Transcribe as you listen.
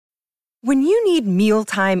When you need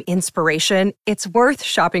mealtime inspiration, it's worth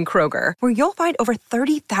shopping Kroger, where you'll find over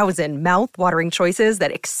 30,000 mouth-watering choices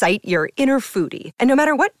that excite your inner foodie. And no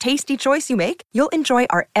matter what tasty choice you make, you'll enjoy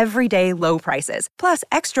our everyday low prices, plus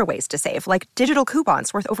extra ways to save, like digital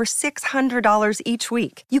coupons worth over $600 each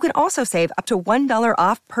week. You can also save up to $1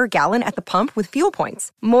 off per gallon at the pump with fuel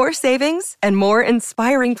points. More savings and more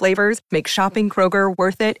inspiring flavors make shopping Kroger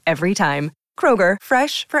worth it every time. Kroger,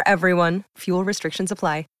 fresh for everyone. Fuel restrictions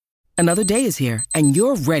apply. Another day is here, and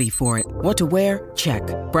you're ready for it. What to wear? Check.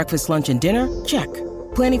 Breakfast, lunch, and dinner? Check.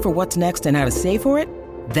 Planning for what's next and how to save for it?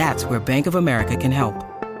 That's where Bank of America can help.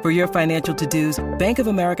 For your financial to-dos, Bank of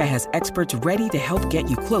America has experts ready to help get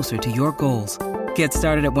you closer to your goals. Get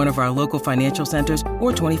started at one of our local financial centers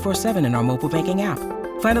or 24/7 in our mobile banking app.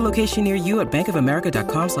 Find a location near you at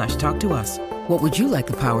bankofamerica.com/talktous. What would you like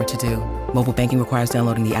the power to do? Mobile banking requires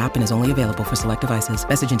downloading the app and is only available for select devices.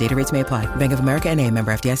 Message and data rates may apply. Bank of America N.A.,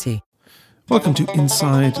 member FDIC. Welcome to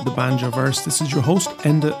Inside the Banjoverse. This is your host,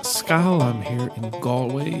 Enda Scal. I'm here in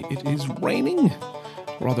Galway. It is raining,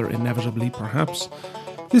 rather inevitably perhaps.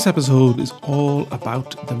 This episode is all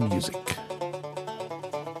about the music.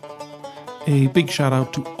 A big shout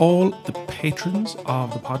out to all the patrons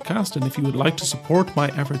of the podcast, and if you would like to support my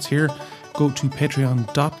efforts here, go to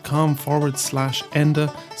patreon.com/Enda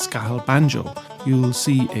Scal Banjo. You'll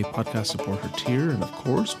see a podcast supporter tier, and of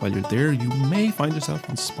course, while you're there, you may find yourself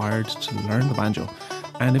inspired to learn the banjo.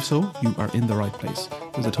 And if so, you are in the right place.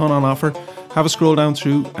 There's a ton on offer. Have a scroll down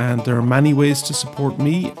through, and there are many ways to support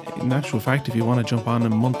me. In actual fact, if you want to jump on a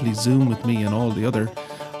monthly Zoom with me and all the other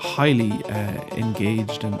highly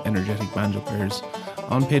engaged and energetic banjo players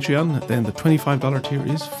on Patreon, then the $25 tier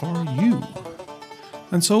is for you.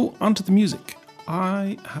 And so, onto the music.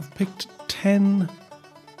 I have picked 10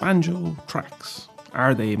 banjo tracks.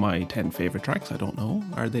 Are they my 10 favourite tracks? I don't know.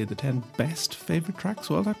 Are they the 10 best favourite tracks?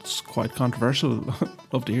 Well, that's quite controversial.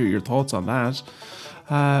 Love to hear your thoughts on that.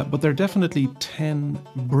 But they're definitely 10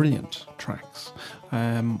 brilliant tracks.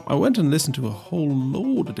 I went and listened to a whole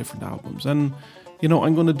load of different albums, and you know,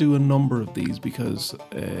 I'm going to do a number of these because,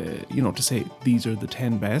 to say these are the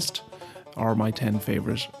 10 best or my 10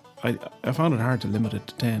 favourite, I found it hard to limit it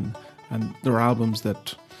to 10. And there are albums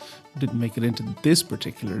that didn't make it into this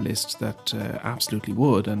particular list that absolutely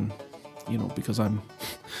would. And, you know, because I'm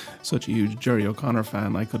such a huge Jerry O'Connor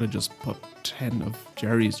fan, I could have just put 10 of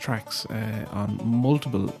Jerry's tracks on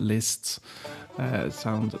multiple lists.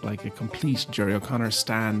 Sounds like a complete Jerry O'Connor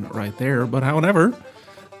stan right there. But however,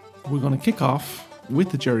 we're going to kick off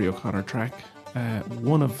with the Jerry O'Connor track,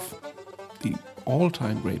 one of the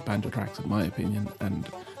all-time great banjo tracks in my opinion, and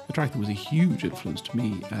a track that was a huge influence to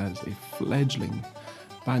me as a fledgling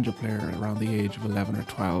banjo player around the age of 11 or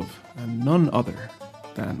 12, and none other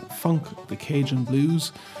than Funk the Cajun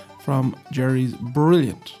Blues from Jerry's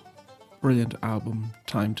brilliant album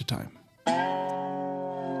Time to Time.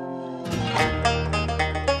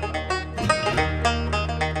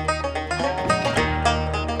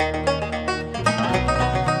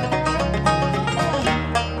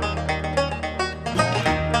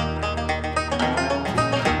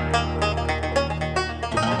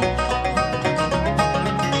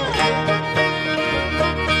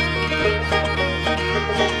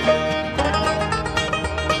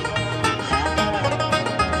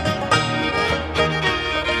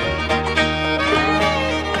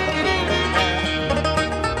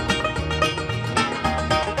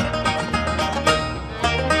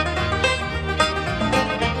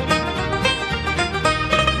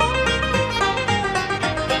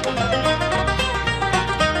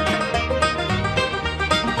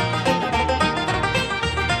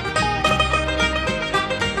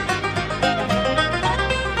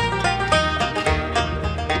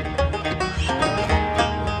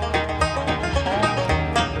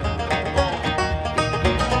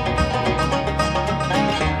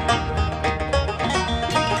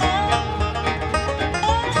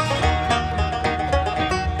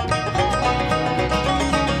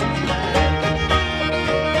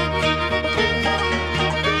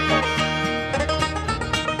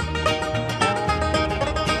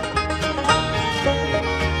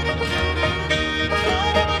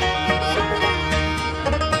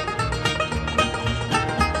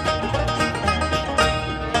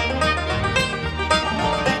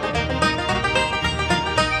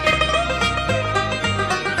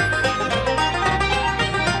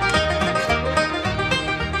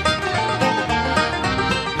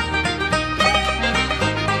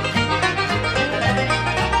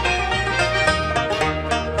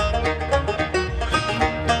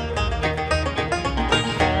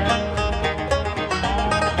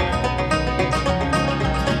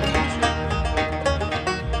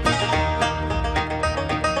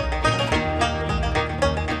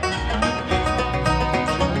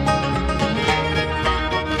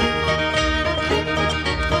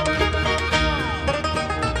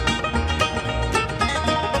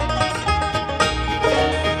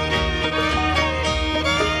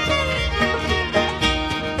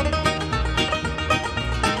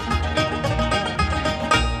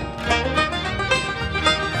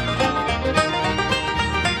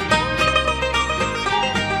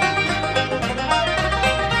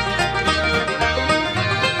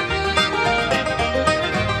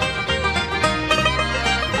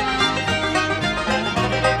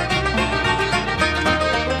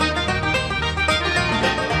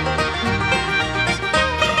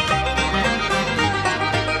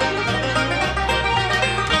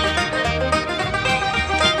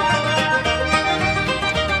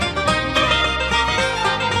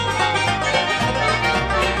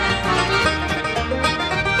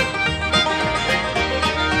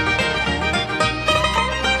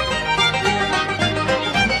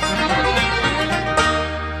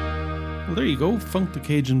 go. Funk the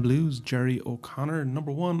Cajun Blues, Jerry O'Connor,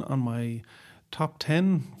 number 1 on my top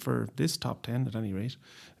 10 for this top 10 at any rate.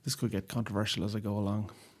 This could get controversial as I go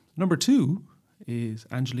along. Number 2 is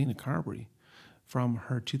Angelina Carberry from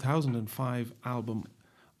her 2005 album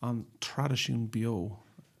on Tradition Bio.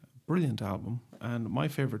 Brilliant album, and my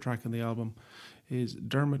favourite track on the album is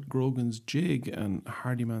Dermot Grogan's Jig and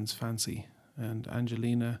Hardyman's Fancy. And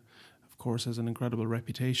Angelina, of course, has an incredible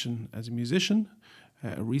reputation as a musician,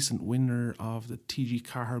 a recent winner of the T.G.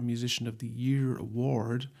 Carr Musician of the Year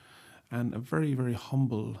award, and a very, very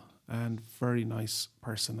humble and very nice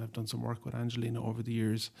person. I've done some work with Angelina over the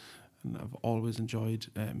years, and I've always enjoyed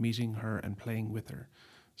meeting her and playing with her.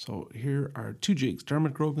 So here are 2 jigs,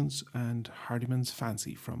 Dermot Grogan's and Hardyman's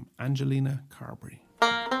Fancy from Angelina Carberry.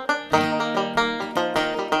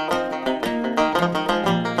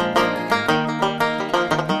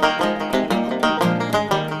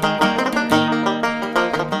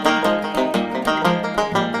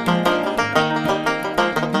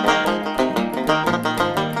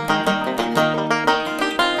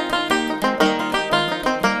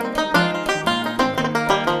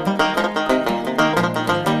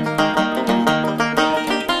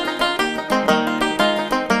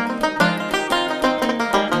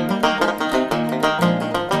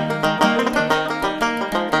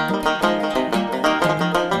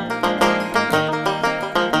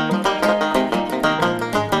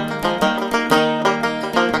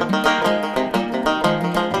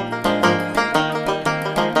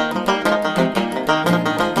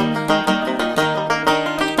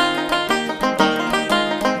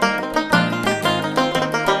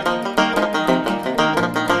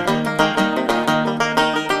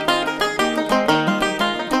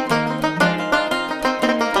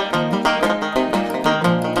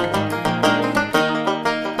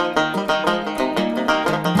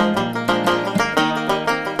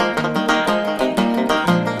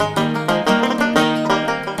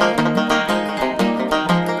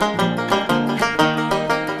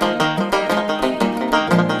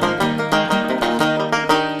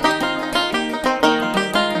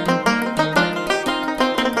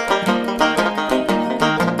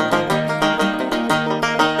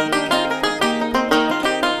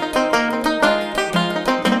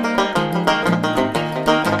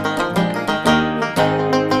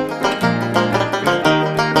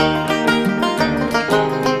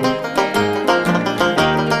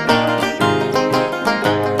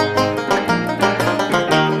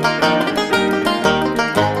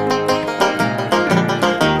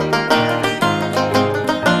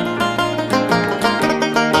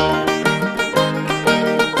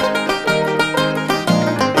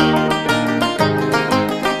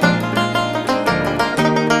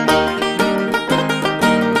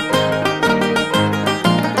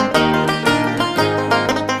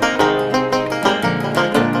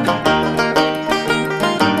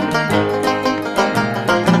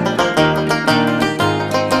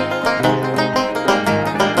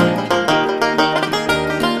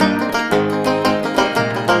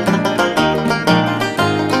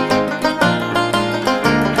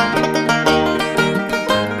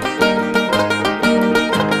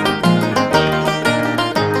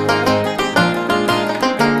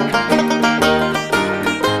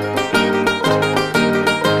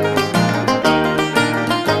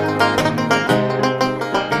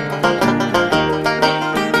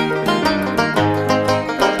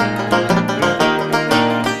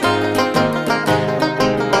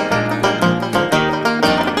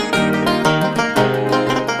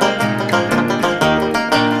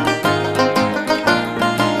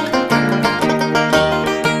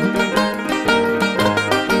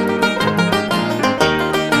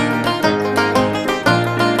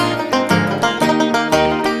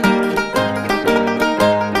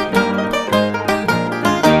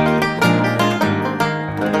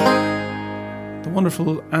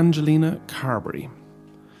 Wonderful Angelina Carberry.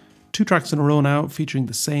 2 tracks in a row now featuring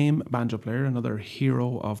the same banjo player, another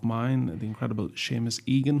hero of mine, the incredible Seamus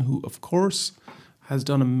Egan, who of course has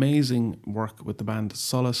done amazing work with the band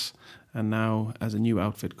Solace and now as a new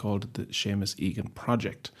outfit called the Seamus Egan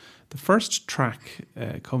Project. The first track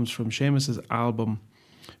comes from Seamus's album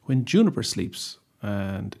When Juniper Sleeps,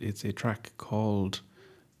 and it's a track called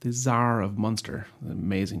The Tsar of Munster.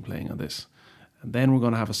 Amazing playing on this. And then we're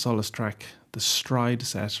going to have a Solace track, the Stride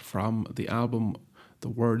set from the album The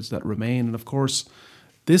Words That Remain. And of course,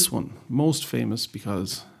 this one, most famous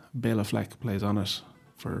because Bela Fleck plays on it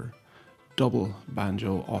for double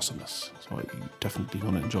banjo awesomeness. So you definitely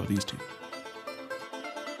going to enjoy these 2.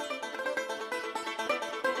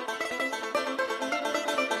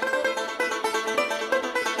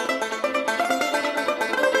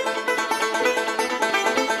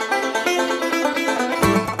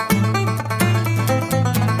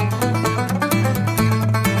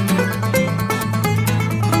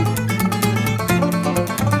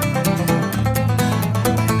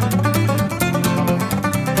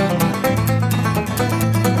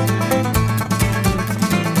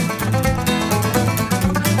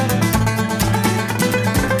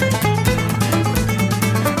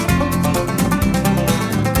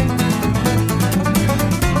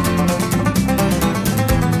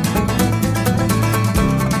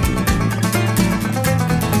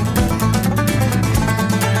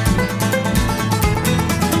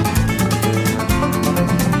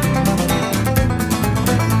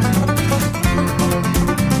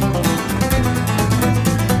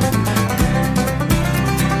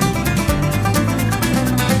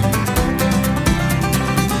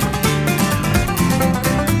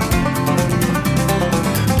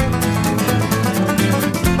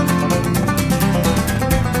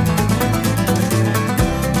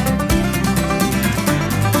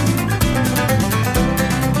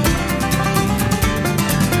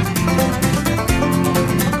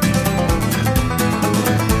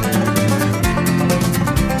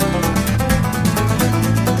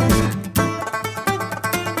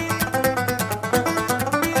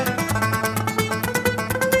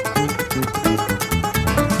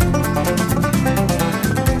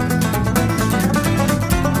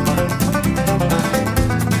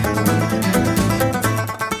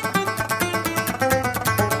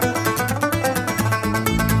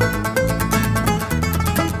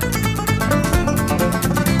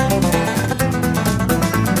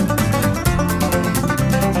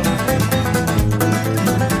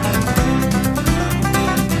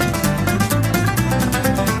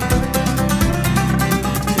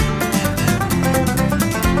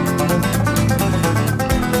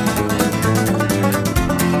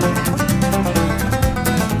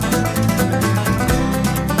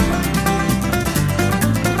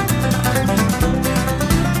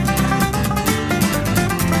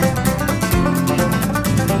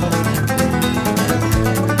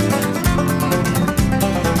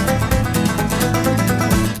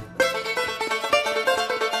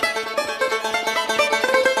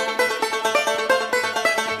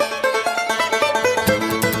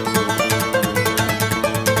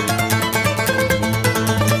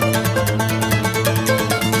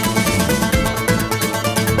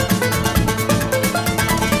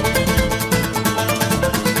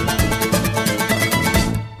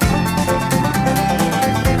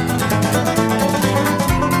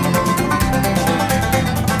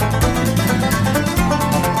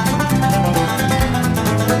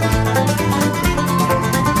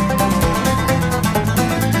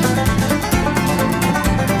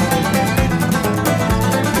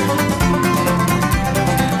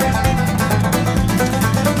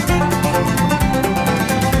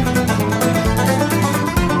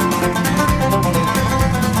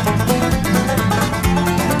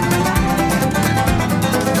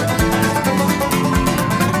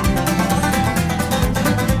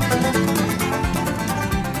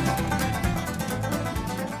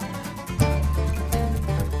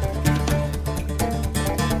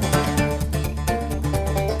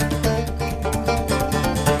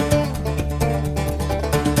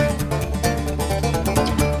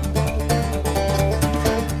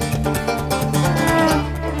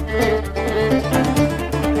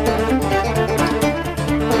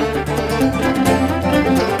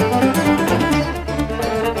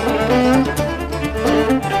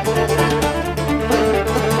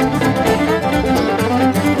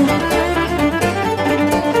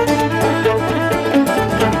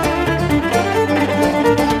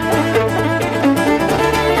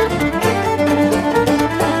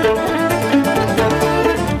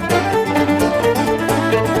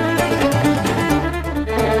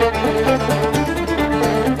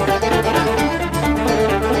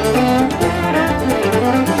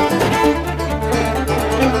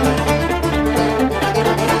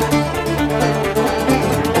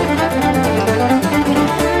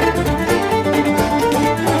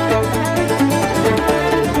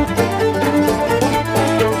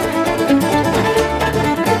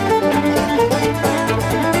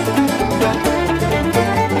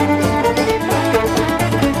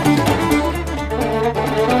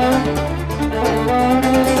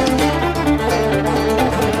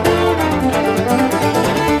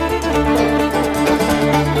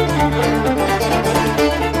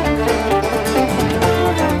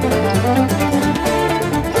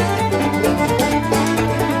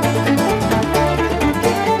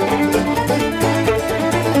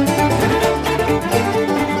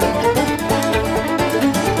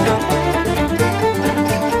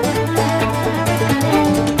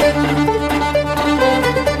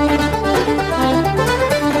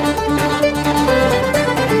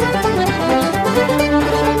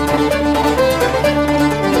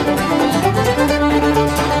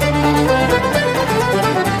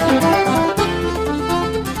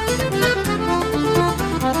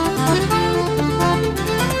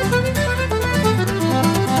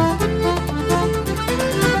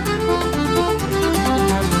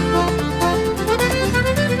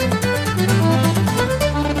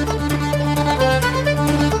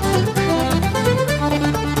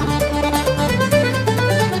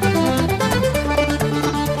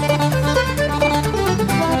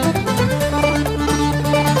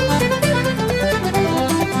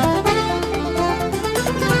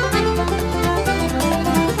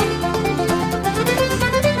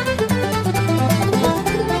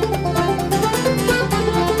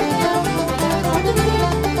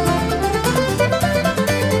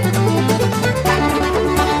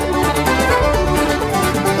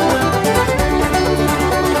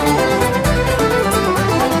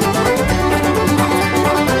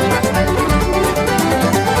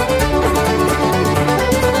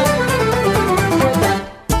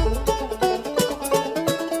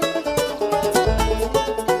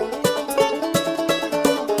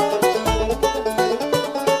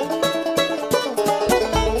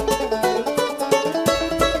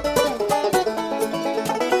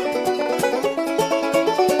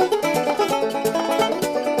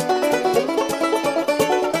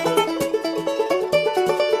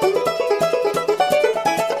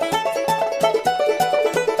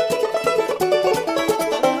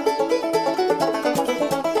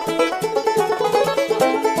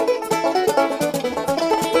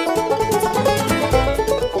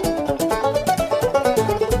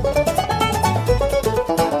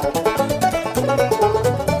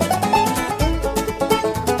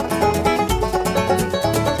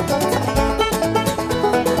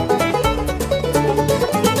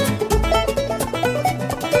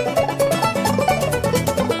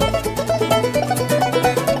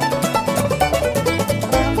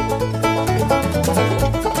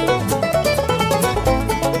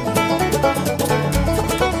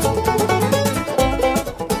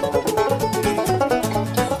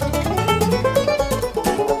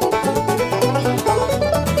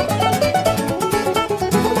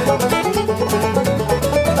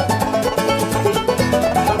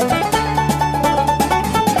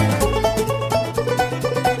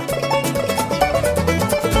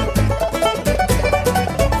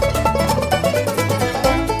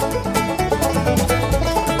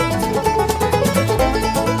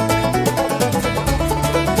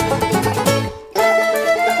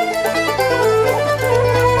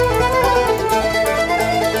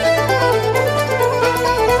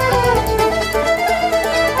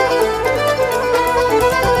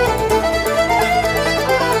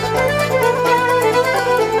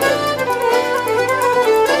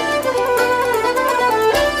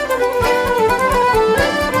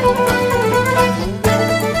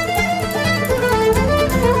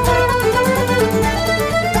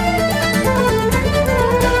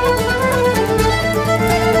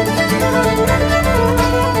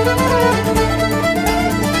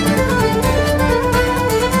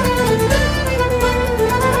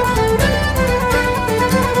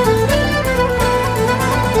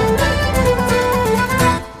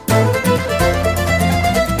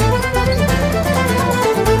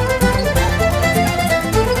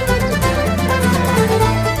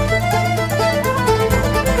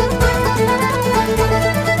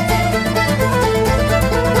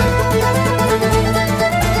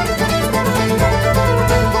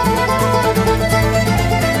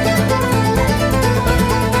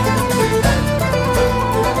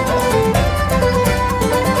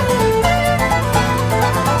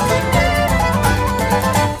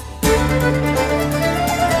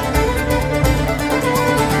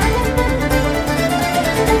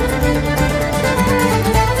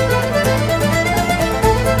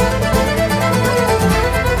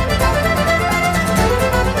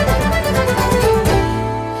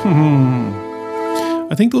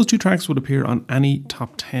 think those two tracks would appear on any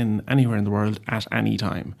top 10 anywhere in the world at any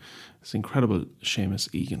time. It's incredible,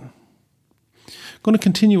 Seamus Egan. Going to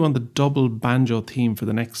continue on the double banjo theme for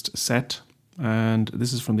the next set, and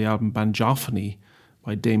this is from the album Banjophony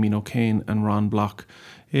by Damien O'Kane and Ron Block.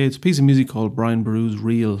 It's a piece of music called Brian Boru's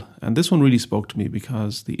Reel, and this one really spoke to me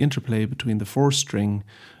because the interplay between the 4-string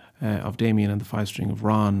of Damien and the 5-string of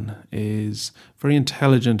Ron is very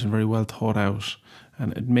intelligent and very well thought out,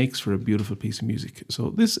 and it makes for a beautiful piece of music. So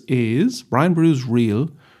this is Brian Boru's Reel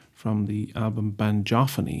from the album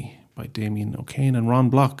Banjophony by Damien O'Kane and Ron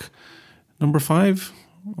Block. Number 5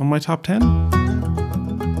 on my top 10.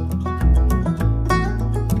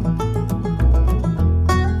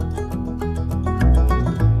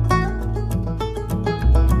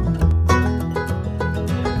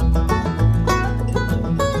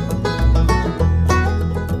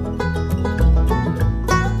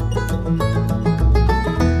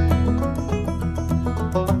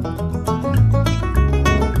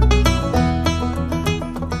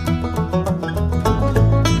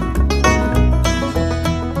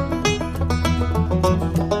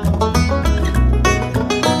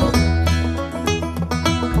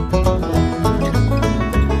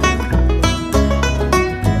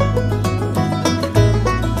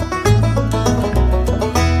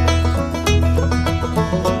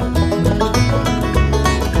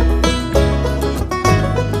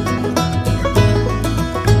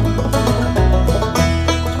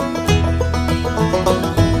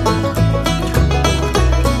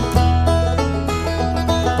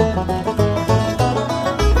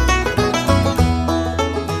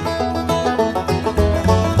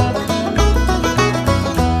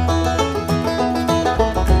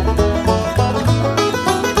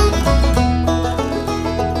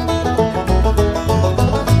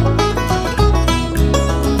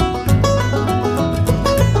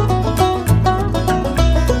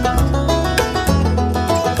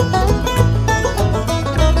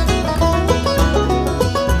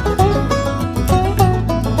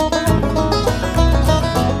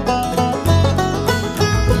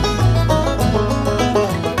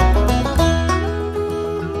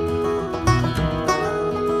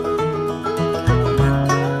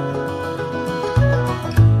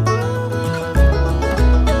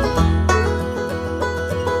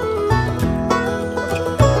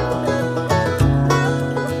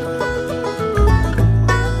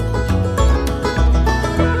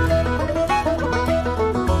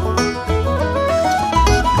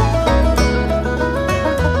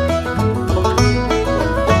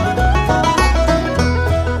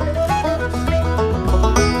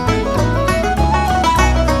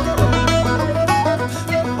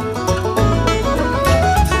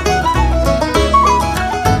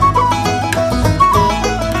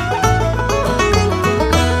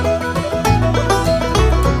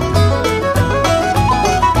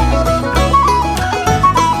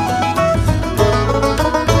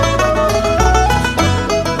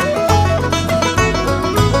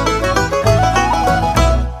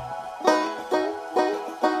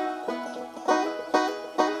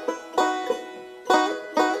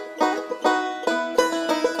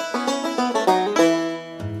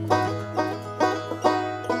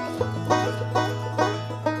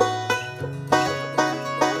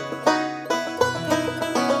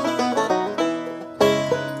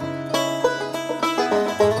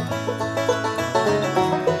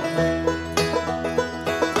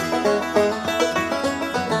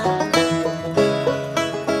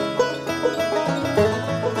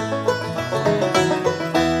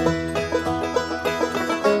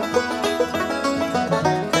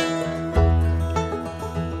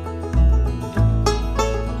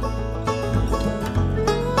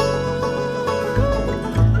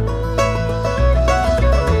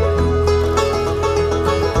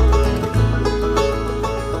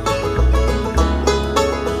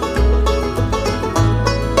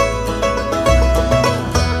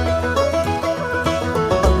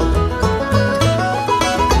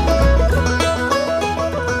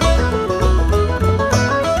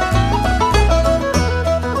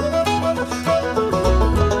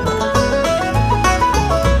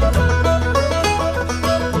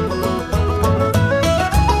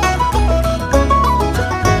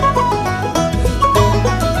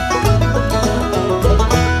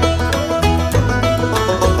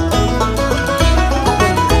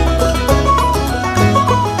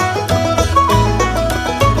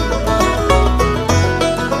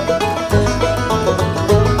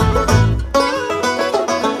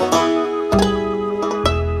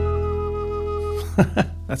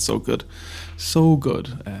 That's so good. So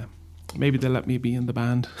good. Maybe they'll let me be in the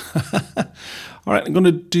band. All right, I'm going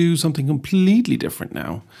to do something completely different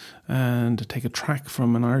now and take a track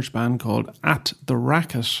from an Irish band called At the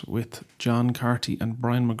Racket with John Carty and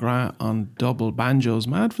Brian McGrath on double banjos.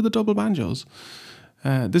 Mad for the double banjos.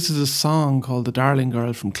 This is a song called The Darling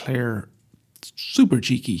Girl from Clare. It's super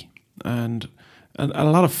cheeky and a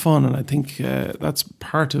lot of fun, and I think that's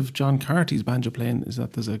part of John Carty's banjo playing, is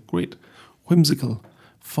that there's a great whimsical,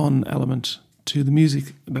 fun element to the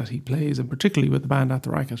music that he plays, and particularly with the band At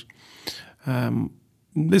the Racket.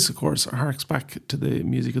 This, of course, harks back to the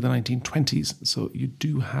music of the 1920s, so you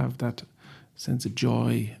do have that sense of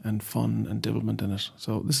joy and fun and devilment in it.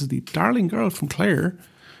 So this is The Darling Girl from Clare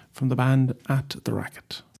from the band At the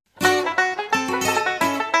Racket.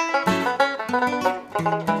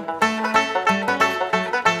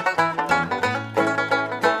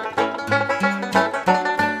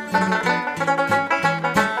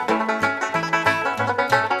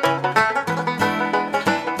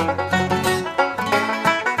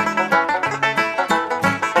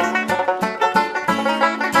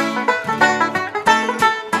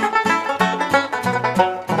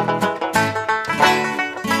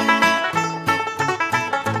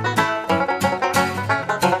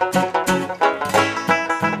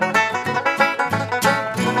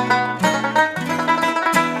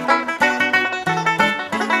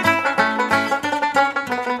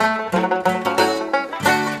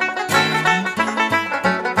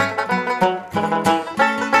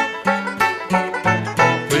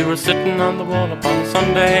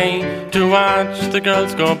 The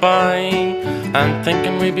girls go by, and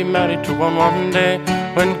thinking we'd be married to one day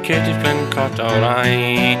when Katie Flynn caught our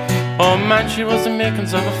eye. Oh man, she was the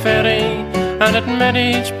makings of a fairy, and it made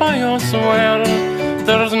each boy oh so well.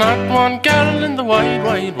 There's not one girl in the wide,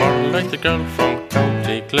 wide world like the girl from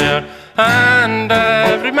County Clare. And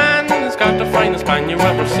every man has got the finest man you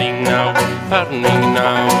ever seen now. Pardon me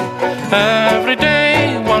now. Every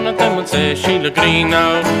day one of them would say Sheila Green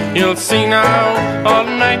now. You'll see now, all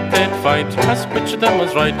night they'd fight as which of them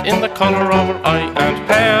was right in the colour of her eye and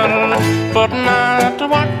hair. But not a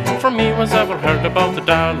word from me was ever heard about the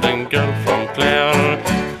darling girl from Clare.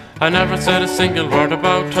 I never said a single word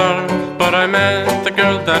about her, but I met the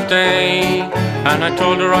girl that day, and I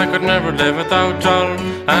told her I could never live without her.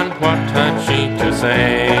 And what had she to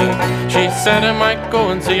say? She said I might go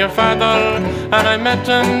and see her father, and I met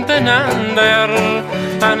him then and there,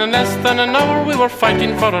 and in less than an hour we were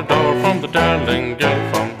fighting for a door from the darling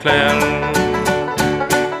girl from Clare.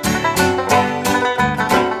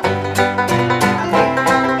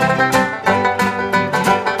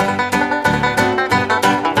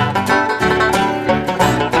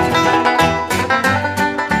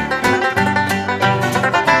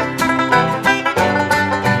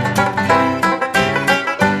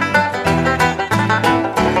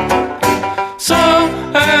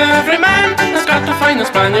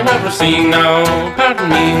 Man you ever seen now, pardon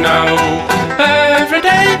me now. Every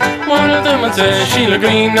day one of them would say Sheila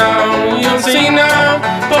Green now. You'll see now,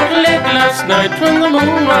 but late last night when the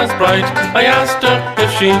moon was bright, I asked her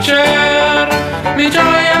if she'd share me joy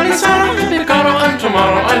and sorrow. Because and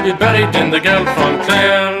tomorrow I'll be buried in the girl from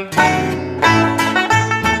Clare.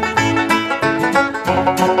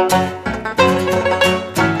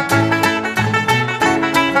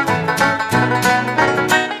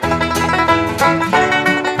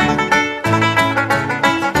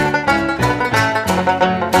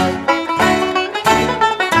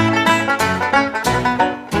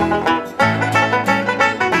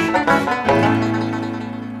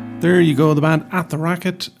 There you go, the band At the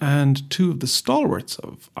Racket, and two of the stalwarts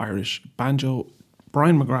of Irish banjo,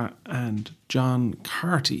 Brian McGrath and John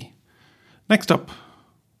Carty. Next up,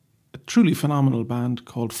 a truly phenomenal band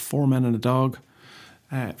called Four Men and a Dog,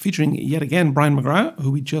 featuring yet again Brian McGrath,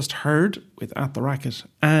 who we just heard with At the Racket,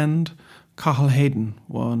 and Cathal Hayden,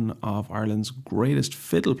 one of Ireland's greatest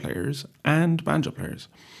fiddle players and banjo players.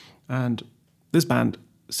 And this band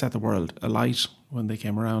set the world alight when they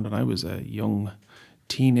came around, and I was a young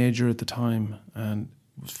teenager at the time and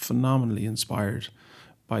was phenomenally inspired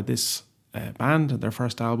by this band and their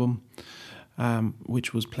first album,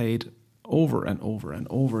 which was played over and over and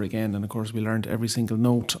over again. And of course we learned every single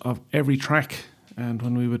note of every track, and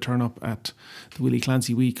when we would turn up at the Willie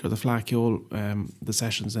Clancy Week or the Flackyole, the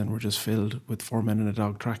sessions then were just filled with Four Men and a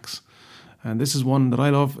Dog tracks. And this is one that I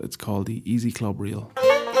love. It's called the Easy Club Reel.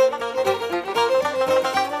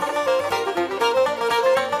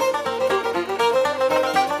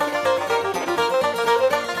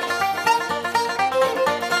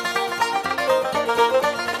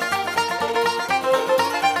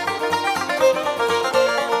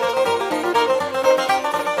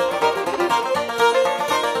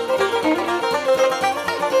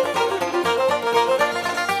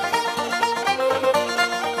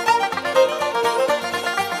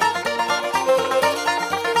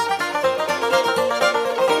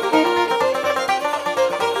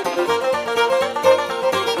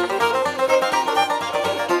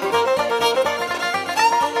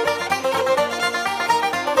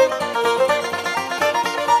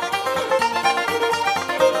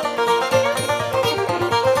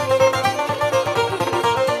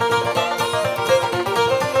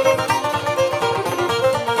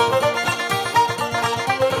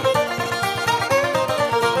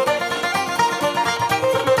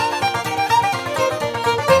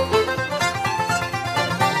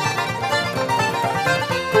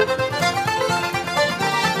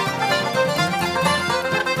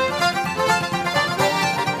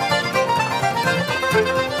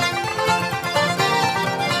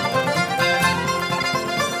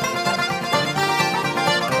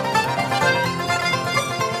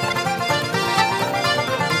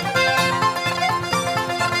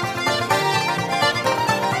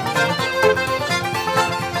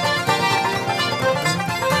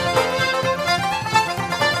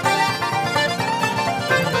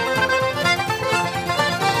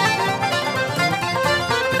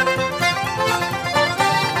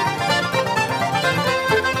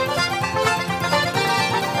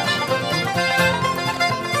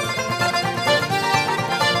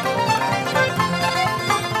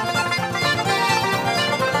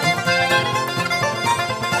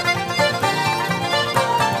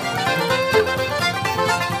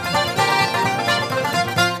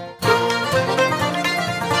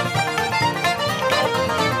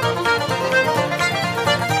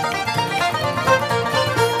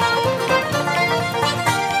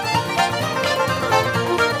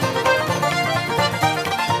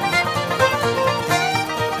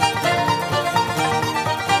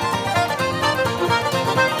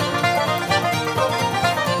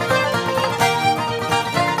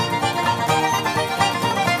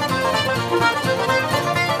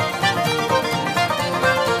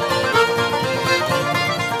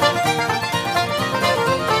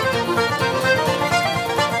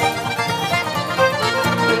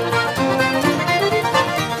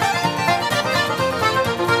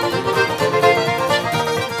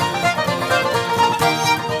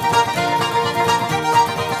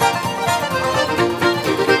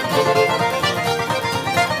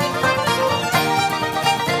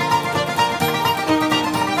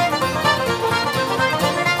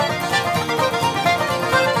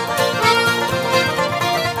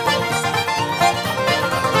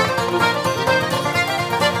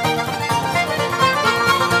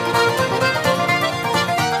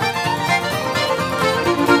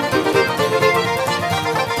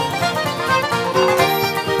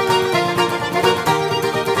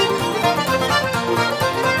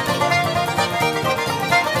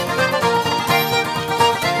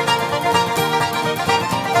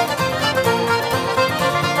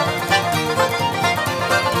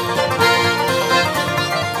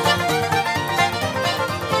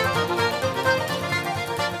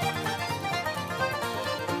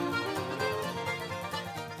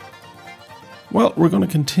 Well, we're going to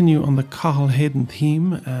continue on the Cathal Hayden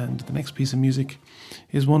theme, and the next piece of music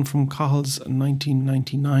is one from Cathal's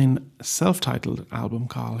 1999 self-titled album,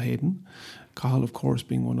 Cathal Hayden. Cathal, of course,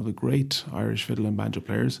 being one of the great Irish fiddle and banjo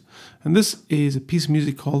players. And this is a piece of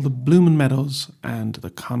music called The Bloomin' Meadows and the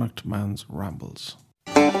Connacht Man's Rambles.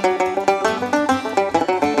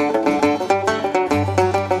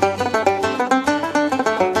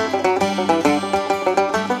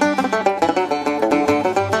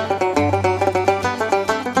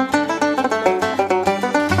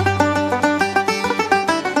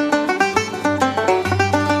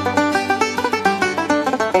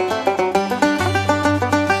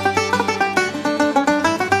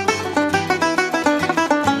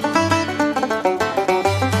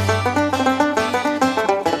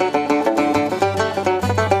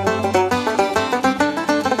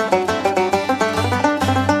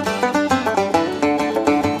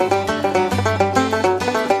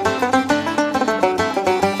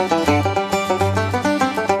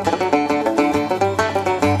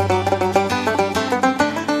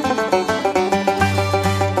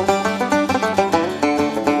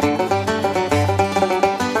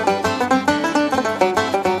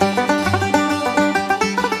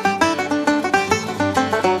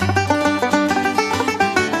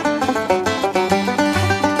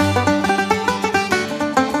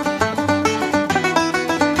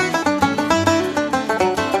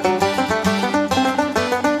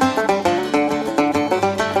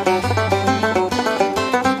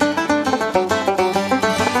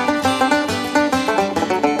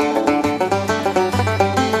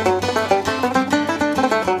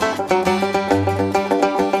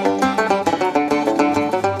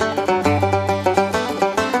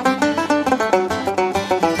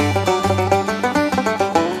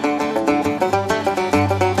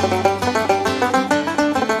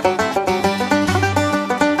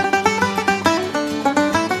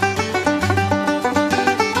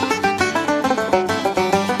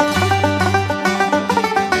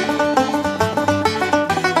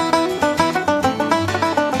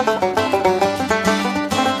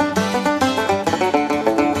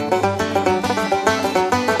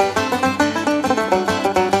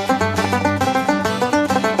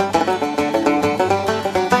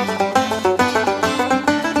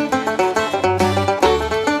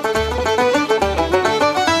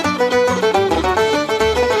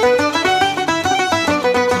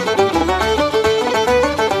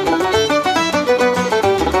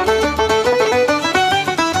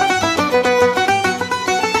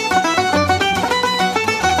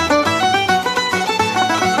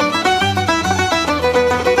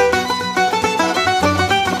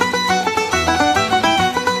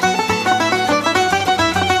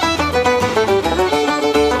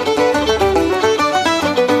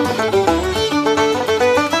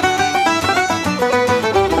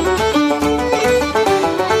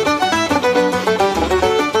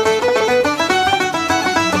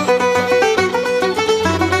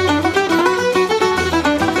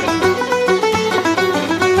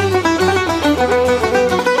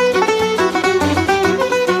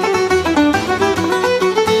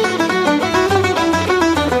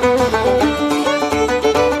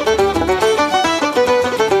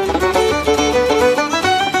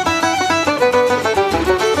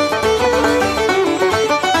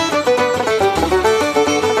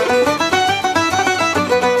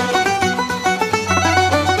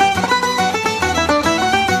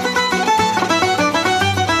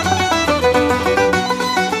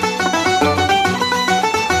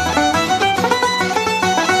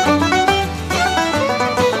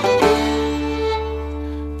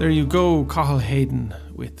 go, Cathal Hayden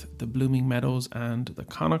with The Blooming Meadows and The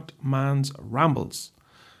Connacht Man's Rambles.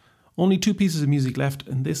 Only two pieces of music left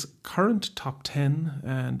in this current top 10,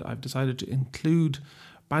 and I've decided to include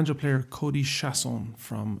banjo player Cody Chasson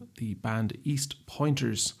from the band East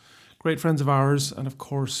Pointers. Great friends of ours, and of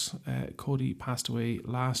course Cody passed away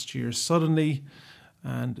last year suddenly,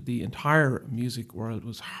 and the entire music world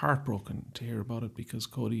was heartbroken to hear about it because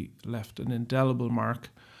Cody left an indelible mark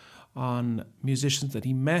on musicians that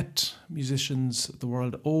he met, musicians the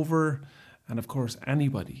world over, and of course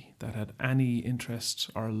anybody that had any interest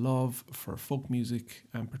or love for folk music,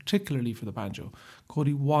 and particularly for the banjo.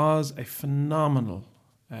 Cody was a phenomenal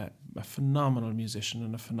musician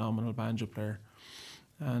and a phenomenal banjo player,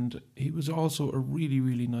 and he was also a really,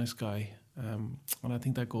 really nice guy, and I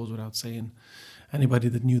think that goes without saying. Anybody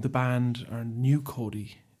that knew the band or knew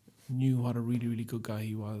Cody knew what a really, really good guy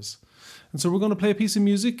he was. And so we're going to play a piece of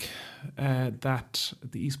music that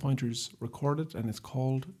the East Pointers recorded, and it's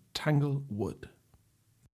called Tanglewood.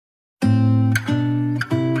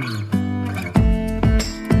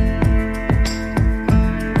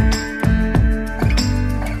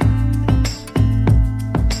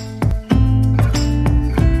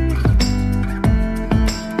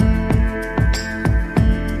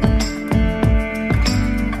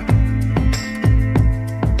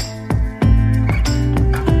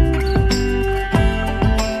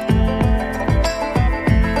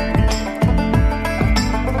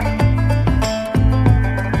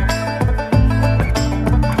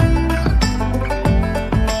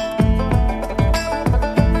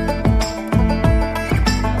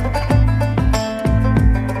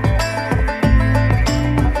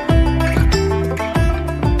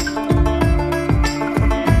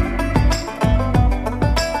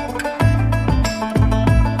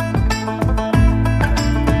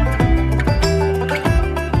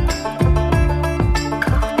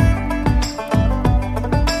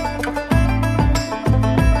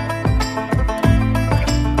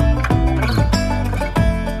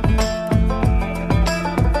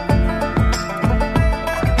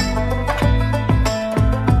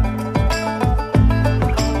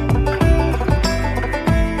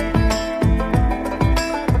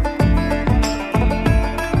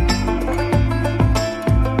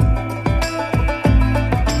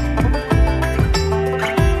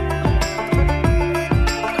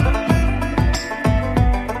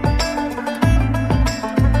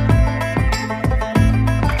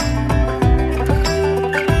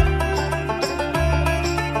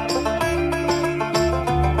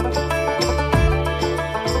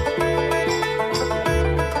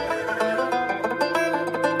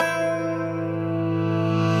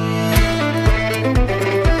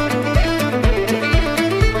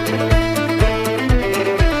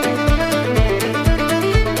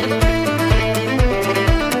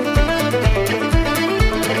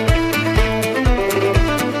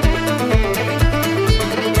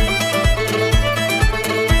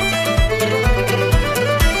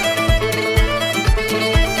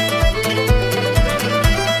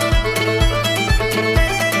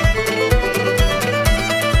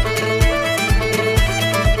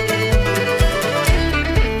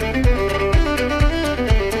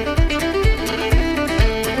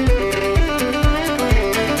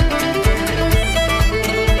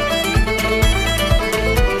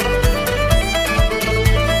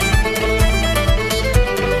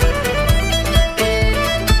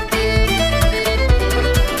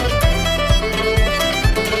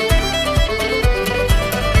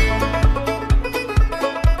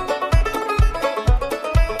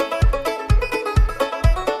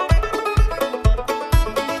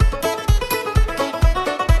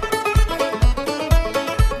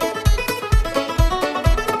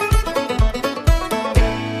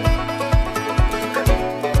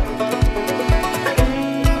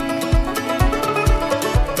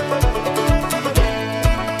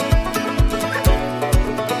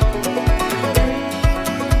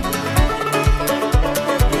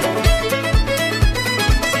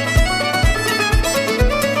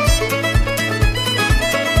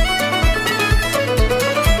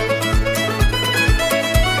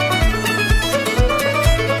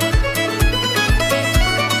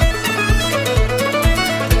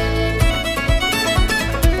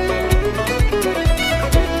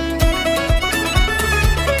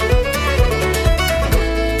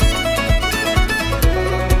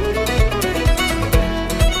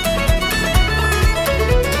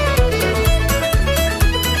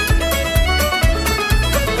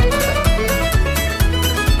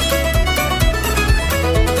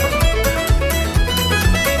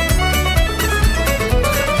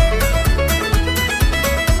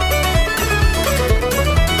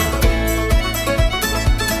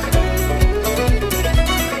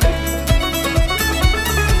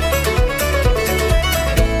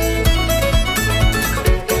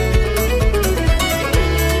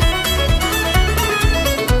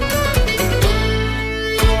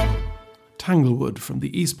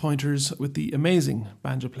 the East Pointers with the amazing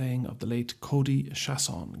banjo playing of the late Cody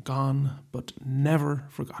Chasson, gone but never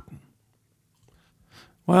forgotten.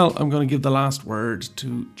 Well, I'm going to give the last word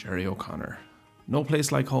to Jerry O'Connor. No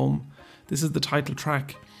Place Like Home. This is the title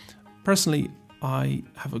track. Personally, I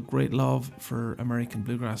have a great love for American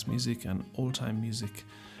bluegrass music and old-time music.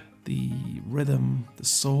 The rhythm, the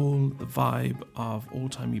soul, the vibe of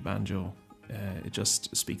old-timey banjo, it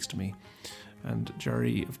just speaks to me. And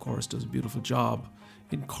Jerry, of course, does a beautiful job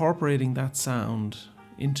incorporating that sound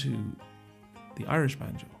into the Irish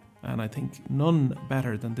banjo. And I think none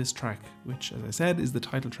better than this track, which, as I said, is the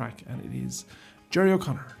title track, and it is Jerry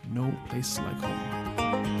O'Connor, No Place Like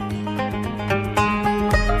Home.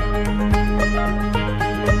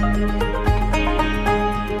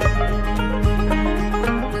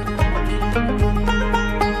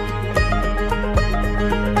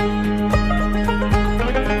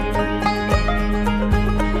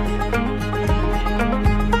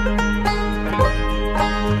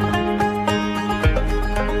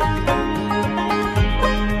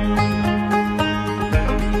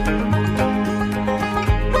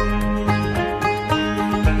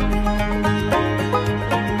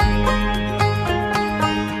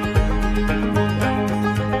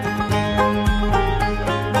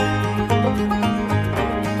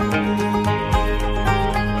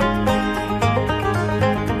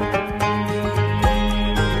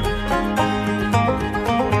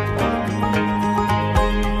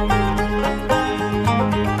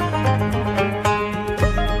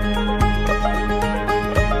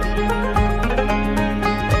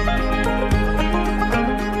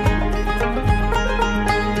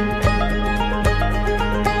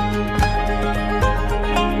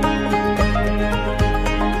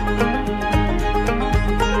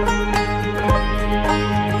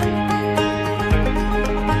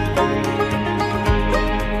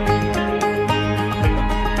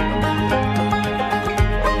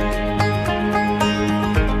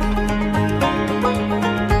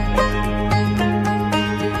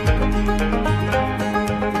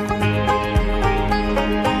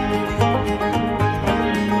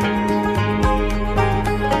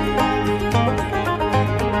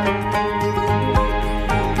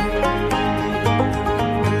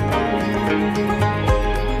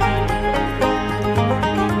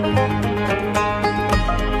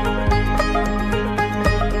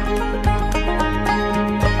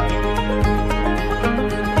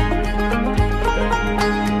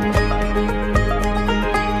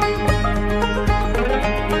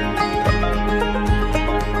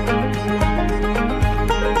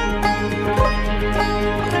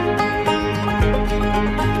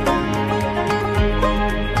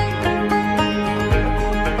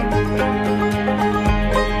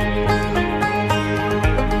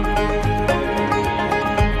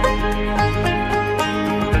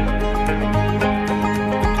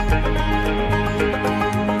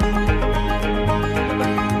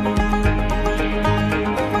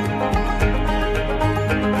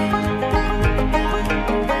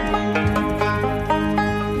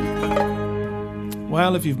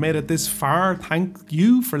 Well, if you've made it this far, thank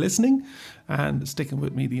you for listening and sticking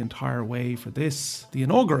with me the entire way for this, the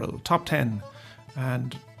inaugural Top 10.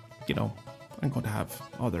 And, you know, I'm going to have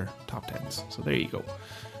other Top 10s. So there you go.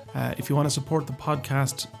 If you want to support the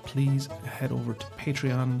podcast, please head over to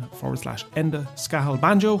Patreon/Enda Scahal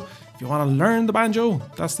Banjo. If you want to learn the banjo,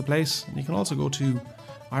 that's the place. And you can also go to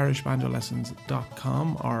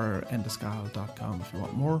irishbanjolessons.com or endascahal.com if you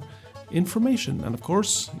want more information. And of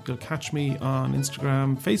course, you'll catch me on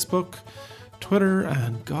Instagram, Facebook, Twitter,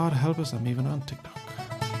 and God help us, I'm even on TikTok.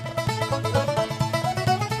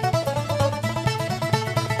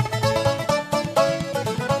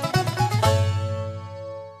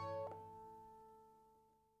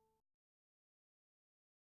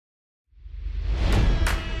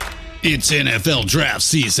 It's NFL draft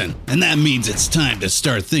season, and that means it's time to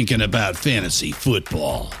start thinking about fantasy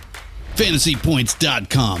football.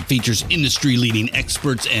 FantasyPoints.com features industry-leading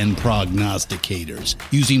experts and prognosticators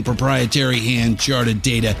using proprietary hand-charted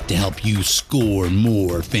data to help you score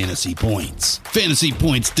more fantasy points.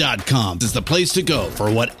 FantasyPoints.com is the place to go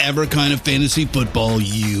for whatever kind of fantasy football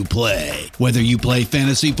you play. Whether you play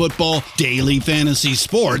fantasy football, daily fantasy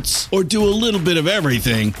sports, or do a little bit of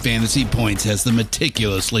everything, Fantasy Points has the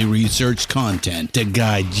meticulously researched content to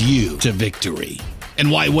guide you to victory. And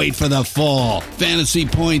why wait for the fall? Fantasy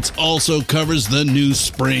Points also covers the new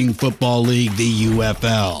spring football league, the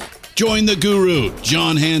UFL. Join the guru,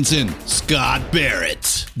 John Hansen, Scott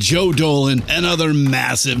Barrett. Joe Dolan, and other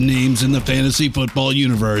massive names in the fantasy football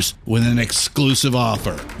universe with an exclusive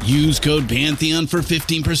offer. Use code Pantheon for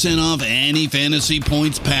 15% off any Fantasy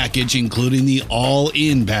Points package, including the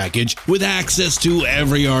all-in package with access to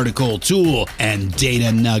every article, tool, and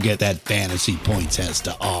data nugget that Fantasy Points has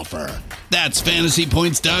to offer. That's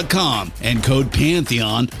fantasypoints.com and code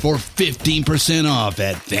Pantheon for 15% off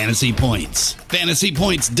at Fantasy Points.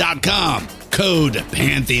 Fantasypoints.com, code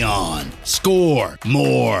Pantheon. Score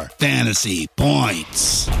more fantasy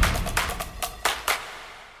points.